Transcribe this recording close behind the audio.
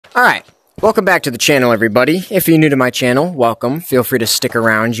Alright, welcome back to the channel, everybody. If you're new to my channel, welcome. Feel free to stick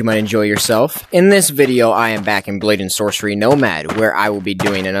around, you might enjoy yourself. In this video, I am back in Blade and Sorcery Nomad, where I will be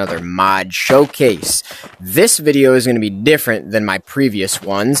doing another mod showcase. This video is going to be different than my previous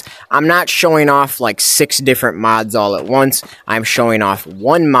ones. I'm not showing off like 6 different mods all at once. I'm showing off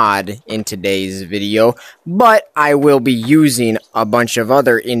one mod in today's video, but I will be using a bunch of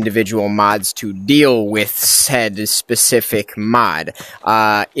other individual mods to deal with said specific mod,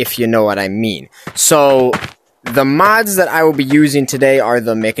 if you know what I mean. So, the mods that I will be using today are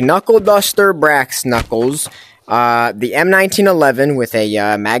the McKnuckle Duster Brax Knuckles, the M1911 with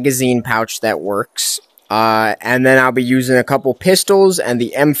a magazine pouch that works, and then I'll be using a couple pistols and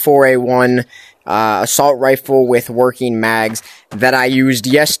the M4A1 assault rifle with working mags that I used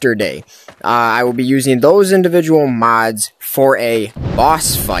yesterday. I will be using those individual mods for a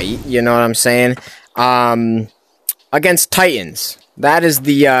boss fight, you know what I'm saying, against Titans. That is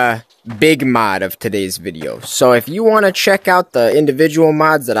the big mod of today's video. So if you want to check out the individual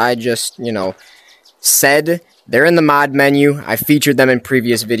mods that I just, said, they're in the mod menu. I featured them in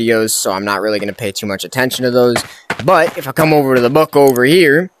previous videos, so I'm not really going to pay too much attention to those. But if I come over to the book over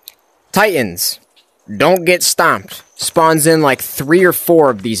here, Titans, don't get stomped. Spawns in like 3 or 4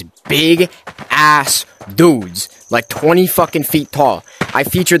 of these big ass dudes, like 20 fucking feet tall. I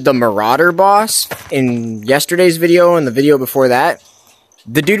featured the Marauder boss in yesterday's video and the video before that.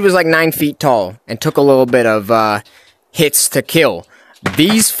 The dude was like 9 feet tall and took a little bit of hits to kill.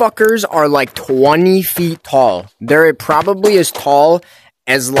 These fuckers are like 20 feet tall. They're probably as tall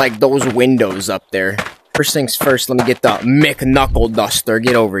as like those windows up there. First things first, let me get the McKnuckle Duster.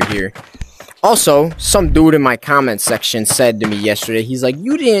 Get over here. Also, some dude in my comment section said to me yesterday, he's like,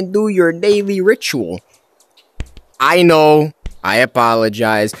 you didn't do your daily ritual. I know. I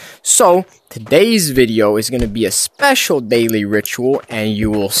apologize. So, today's video is going to be a special daily ritual, and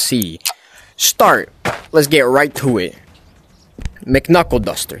you will see. Start. Let's get right to it. McKnuckle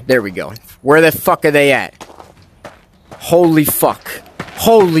Duster. There we go. Where the fuck are they at? Holy fuck.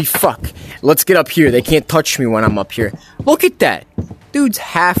 Holy fuck. Let's get up here. They can't touch me when I'm up here. Look at that. Dude's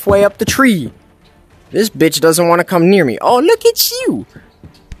halfway up the tree. This bitch doesn't want to come near me. Oh, look at you.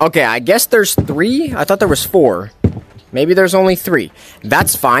 Okay, I guess there's 3. I thought there was 4. Maybe there's only 3.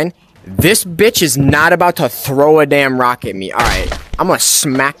 That's fine. This bitch is not about to throw a damn rock at me. Alright, I'm gonna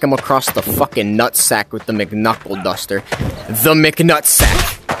smack him across the fucking nutsack with the McKnuckle Duster. The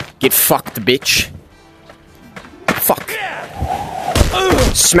McNutsack. Get fucked, bitch. Fuck.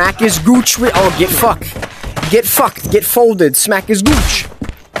 Smack his gooch with... Oh, get fucked. Get fucked. Get folded. Smack his gooch.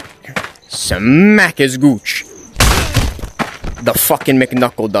 Smack his gooch. The fucking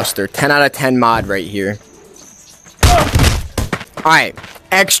McKnuckle Duster. 10 out of 10 mod right here. Alright.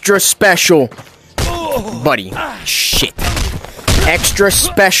 Extra special. Buddy. Shit. Extra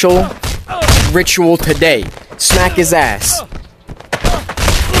special ritual today. Smack his ass.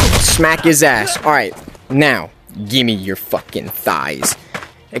 Smack his ass. Alright. Now, gimme your fucking thighs.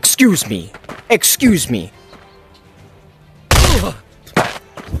 Excuse me. Excuse me.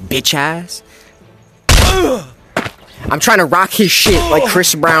 Bitch ass. I'm trying to rock his shit like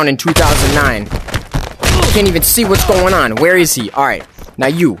Chris Brown in 2009. Can't even see what's going on. Where is he? Alright. Now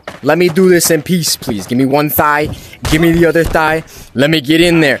you. Let me do this in peace, please. Give me one thigh. Give me the other thigh. Let me get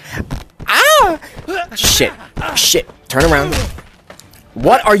in there. Ah! Shit. Shit. Turn around.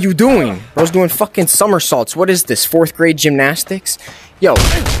 What are you doing? Bro's doing fucking somersaults. What is this? 4th grade gymnastics? Yo.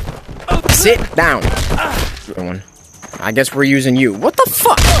 Sit down. Good one. I guess we're using you. What the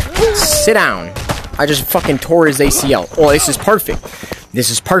fuck? Sit down. I just fucking tore his ACL. Oh, this is perfect. This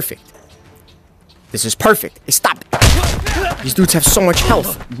is perfect. This is perfect. Hey, stop it. These dudes have so much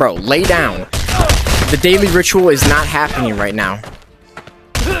health. Bro, lay down. The daily ritual is not happening right now.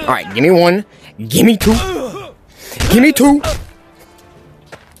 Alright, give me 1. Give me 2. Give me 2.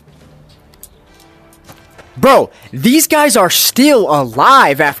 Bro, these guys are still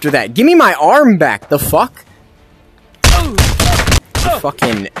alive after that. Give me my arm back. The fuck?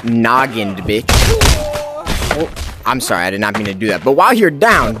 Fucking noggined, bitch. Oh, I'm sorry, I did not mean to do that. But while you're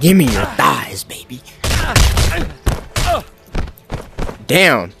down, give me your thighs, baby.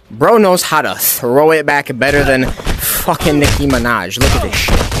 Damn, bro knows how to throw it back better than fucking Nicki Minaj. Look at this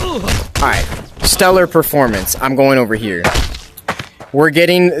shit. Alright, stellar performance. I'm going over here. We're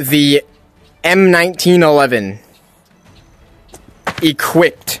getting the M1911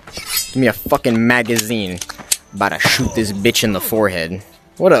 equipped. Give me a fucking magazine. About to shoot this bitch in the forehead.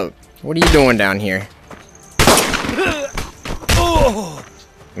 What are you doing down here?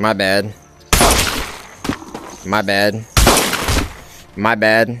 My bad. My bad. My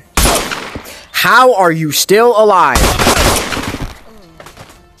bad. How are you still alive?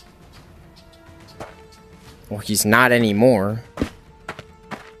 Well, he's not anymore.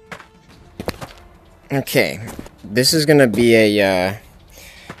 Okay. This is gonna be a,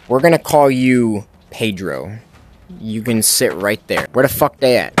 we're gonna call you Pedro. You can sit right there. Where the fuck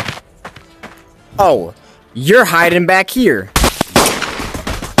they at? Oh, you're hiding back here.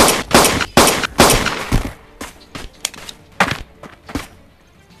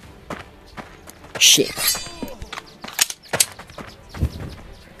 Shit.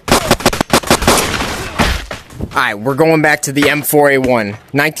 Alright, we're going back to the M4A1.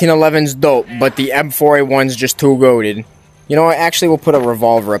 1911's dope, but the M4A1's just too goated. You know what? Actually, we'll put a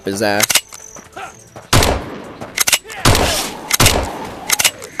revolver up his ass.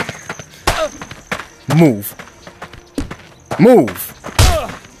 Move. Move.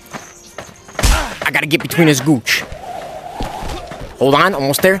 I gotta get between his gooch. Hold on,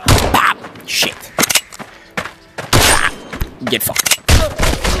 almost there. Pop. Shit. Get fucked.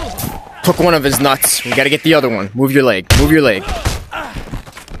 Took one of his nuts. We gotta get the other one. Move your leg. Move your leg.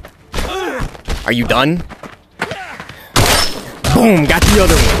 Are you done? Boom! Got the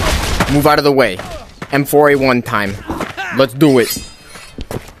other one. Move out of the way. M4A1 time. Let's do it.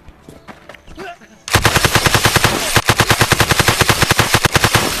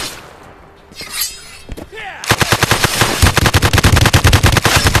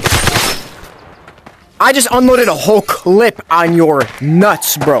 I just unloaded a whole clip on your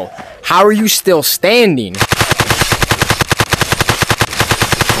nuts, bro. How are you still standing?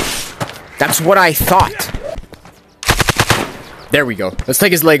 That's what I thought. There we go. Let's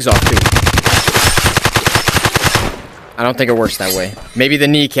take his legs off, too. I don't think it works that way. Maybe the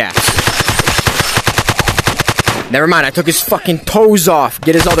kneecaps. Never mind, I took his fucking toes off.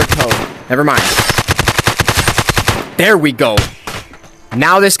 Get his other toe. Never mind. There we go.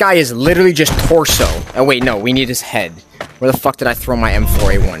 Now this guy is literally just torso. Oh wait, no, we need his head. Where the fuck did I throw my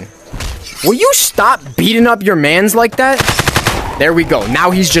M4A1? Will you stop beating up your mans like that? There we go.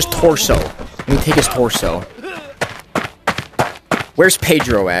 Now he's just torso. Let me take his torso. Where's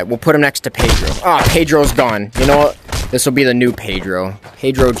Pedro at? We'll put him next to Pedro. Ah, Pedro's gone. You know what? This will be the new Pedro.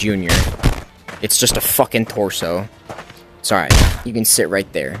 Pedro Jr. It's just a fucking torso. It's alright. You can sit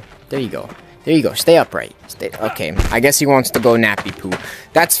right there. There you go. There you go. Stay upright. Stay. Okay. I guess he wants to go nappy poo.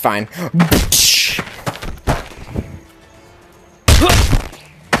 That's fine.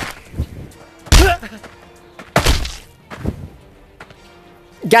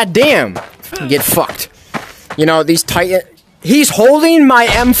 God damn. Get fucked. You know, these tight... He's holding my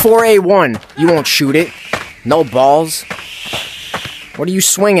M4A1. You won't shoot it. No balls. What are you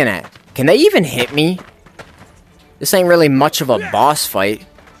swinging at? Can they even hit me? This ain't really much of a boss fight.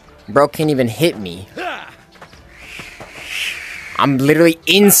 Bro can't even hit me. I'm literally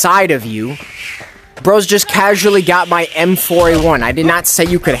inside of you. Bro's just casually got my M4A1. I did not say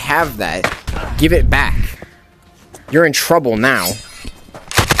you could have that. Give it back. You're in trouble now.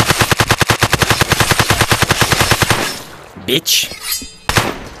 Bitch.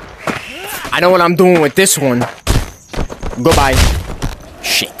 I know what I'm doing with this one. Goodbye.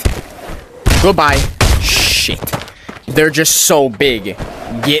 Shit. Goodbye. Shit. They're just so big.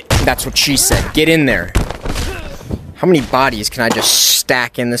 That's what she said. Get in there. How many bodies can I just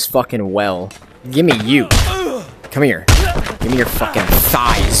stack in this fucking well? Give me you. Come here. Give me your fucking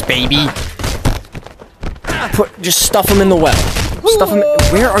thighs, baby. Just stuff them in the well. Stuff them.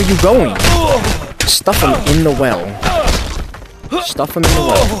 Where are you going? Stuff them in the well. Stuff them in the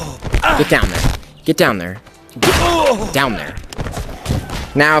well. Get down there. Get down there. Get down there.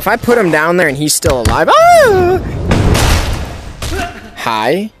 Now, if I put him down there and he's still alive... Ah!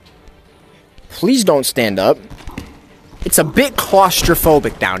 Hi. Please don't stand up. It's a bit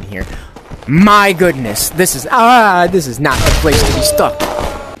claustrophobic down here. My goodness. This is not the place to be stuck.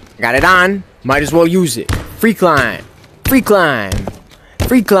 Got it on. Might as well use it. Free climb. Free climb.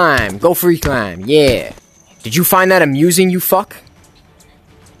 Free climb. Go free climb. Yeah. Did you find that amusing, you fuck?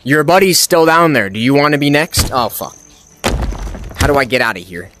 Your buddy's still down there. Do you want to be next? Oh, fuck. How do I get out of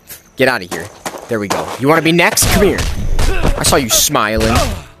here? Get out of here. There we go. You want to be next? Come here. I saw you smiling.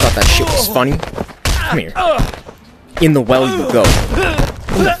 Thought that shit was funny. Come here. In the well you go.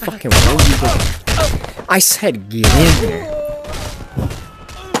 In the fucking well you go. I said get in there.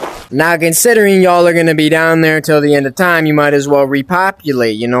 Now, considering y'all are gonna be down there till the end of time, you might as well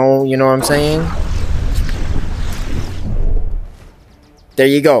repopulate, you know what I'm saying? There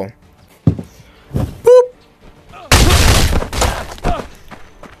you go. Boop.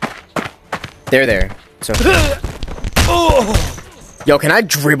 They're there. So. Yo, can I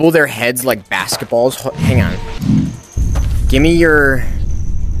dribble their heads like basketballs? Hang on. Give me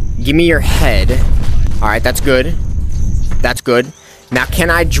your head. Alright, that's good. That's good. Now, can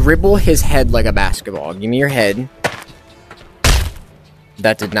I dribble his head like a basketball? Give me your head.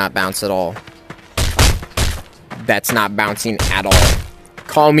 That did not bounce at all. That's not bouncing at all.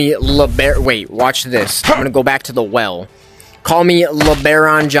 Call me LeBaron. Wait, watch this. I'm going to go back to the well. Call me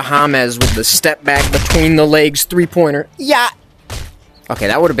LeBaron James with the step back between the legs three-pointer. Yeah. Okay,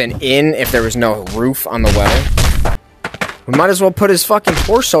 that would have been in if there was no roof on the well. We might as well put his fucking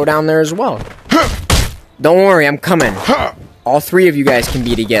torso down there as well. Don't worry, I'm coming. All three of you guys can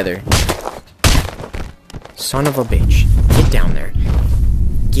be together. Son of a bitch. Get down there.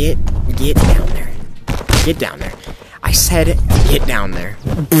 Get down there. Get down there. I said get down there.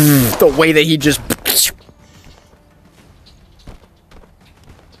 The way that he just...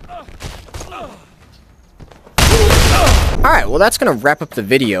 Alright, well that's going to wrap up the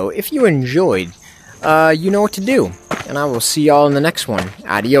video. If you enjoyed, you know what to do. And I will see y'all in the next one.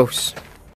 Adios.